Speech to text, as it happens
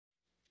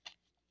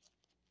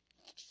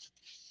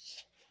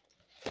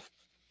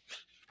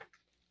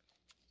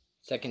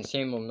2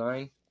 Samuel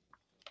 9.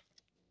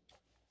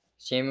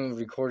 Samuel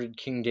recorded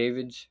King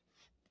David's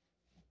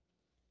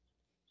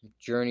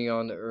journey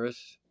on the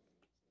earth.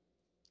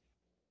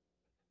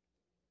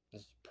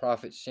 This is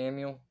Prophet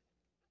Samuel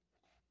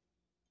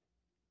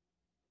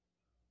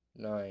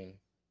 9.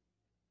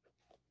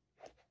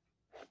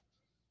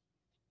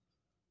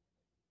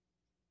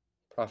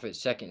 Prophet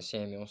 2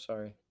 Samuel,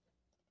 sorry.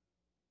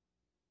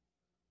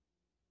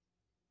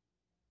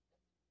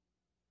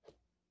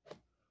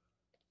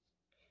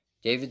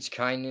 David's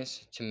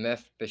kindness to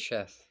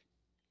Mephibosheth.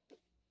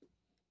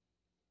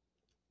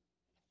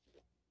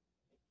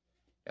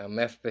 Now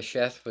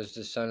Mephibosheth was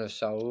the son of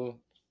Saul.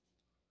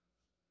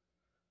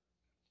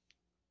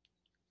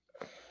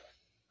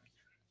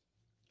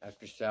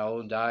 After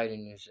Saul died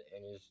and his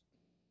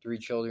 3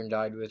 children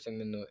died with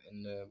him in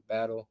the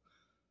battle,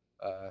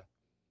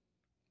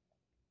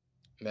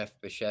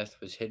 Mephibosheth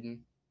was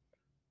hidden.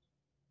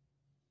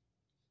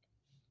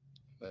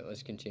 But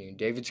let's continue.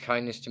 David's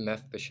kindness to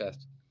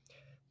Mephibosheth.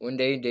 One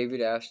day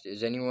David asked,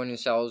 "Is anyone in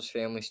Saul's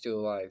family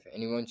still alive?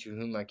 Anyone to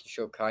whom I can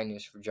show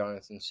kindness for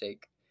Jonathan's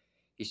sake?"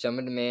 He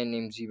summoned a man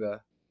named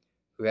Ziba,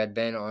 who had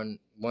been on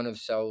one of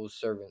Saul's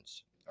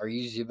servants. "Are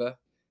you Ziba?"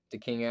 the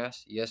king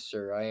asked. "Yes,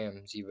 sir, I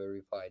am," Ziba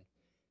replied.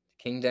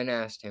 The king then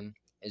asked him,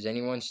 "Is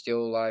anyone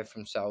still alive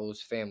from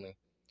Saul's family?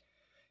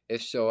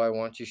 If so, I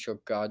want to show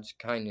God's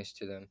kindness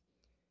to them."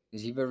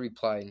 Ziba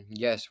replied,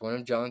 "Yes, one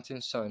of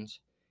Jonathan's sons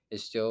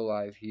is still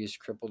alive. He is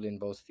crippled in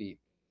both feet."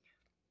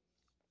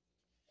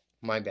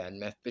 My bad.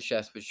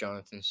 Mephibosheth was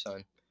Jonathan's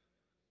son,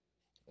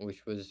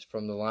 which was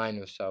from the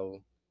line of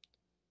Saul.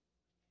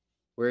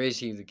 "Where is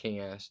he?" the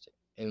king asked.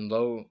 "In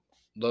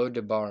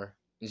Lo-debar,"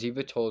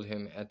 Ziba told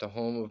him, "at the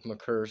home of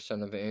Machir,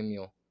 son of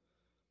Ammiel."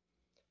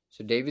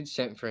 So David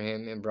sent for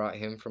him and brought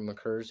him from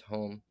Machir's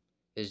home.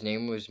 His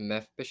name was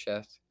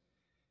Mephibosheth.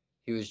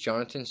 He was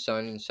Jonathan's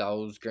son and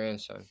Saul's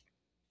grandson.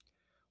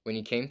 When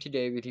he came to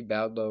David, he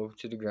bowed low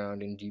to the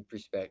ground in deep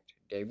respect.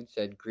 David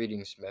said,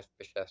 "Greetings,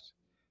 Mephibosheth."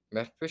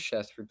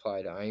 Mephibosheth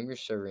replied, "I am your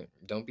servant.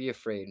 Don't be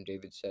afraid,"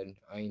 David said.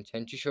 "I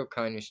intend to show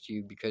kindness to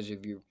you because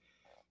of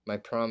my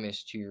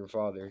promise to your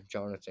father,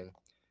 Jonathan.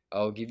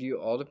 I will give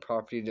you all the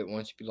property that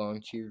once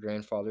belonged to your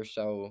grandfather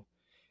Saul,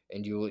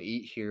 and you will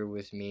eat here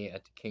with me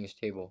at the king's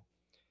table."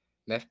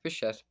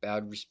 Mephibosheth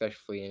bowed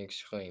respectfully and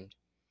exclaimed,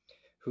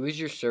 "Who is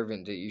your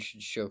servant that you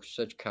should show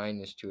such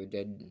kindness to a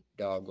dead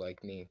dog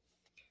like me?"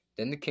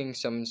 Then the king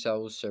summoned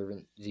Saul's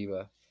servant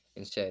Ziba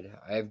and said,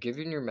 "I have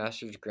given your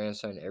master's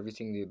grandson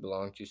everything that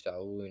belonged to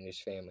Saul and his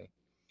family.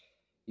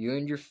 You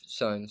and your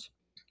sons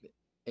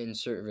and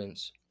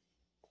servants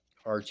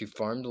are to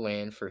farm the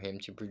land for him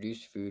to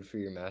produce food for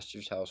your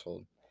master's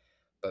household.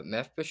 But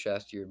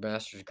Mephibosheth, your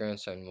master's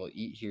grandson, will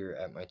eat here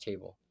at my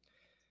table."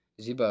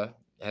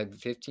 Ziba had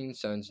 15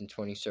 sons and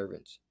 20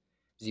 servants.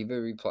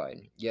 Ziba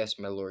replied, "Yes,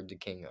 my lord the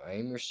king, I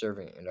am your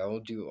servant, and I will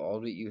do all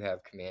that you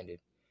have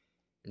commanded."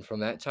 And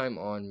from that time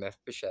on,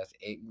 Mephibosheth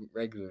ate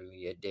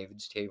regularly at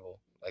David's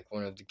table, like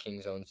one of the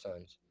king's own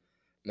sons.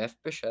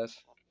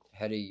 Mephibosheth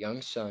had a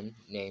young son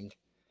named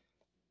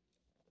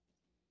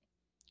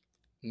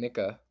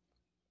Micah.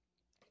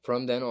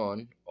 From then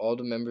on, all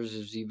the members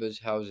of Ziba's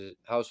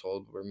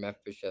household were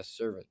Mephibosheth's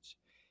servants.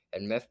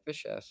 And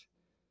Mephibosheth,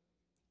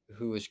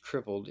 who was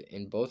crippled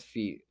in both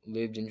feet,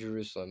 lived in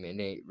Jerusalem and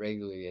ate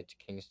regularly at the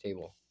king's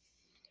table.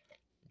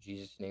 In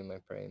Jesus' name I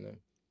pray,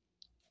 amen.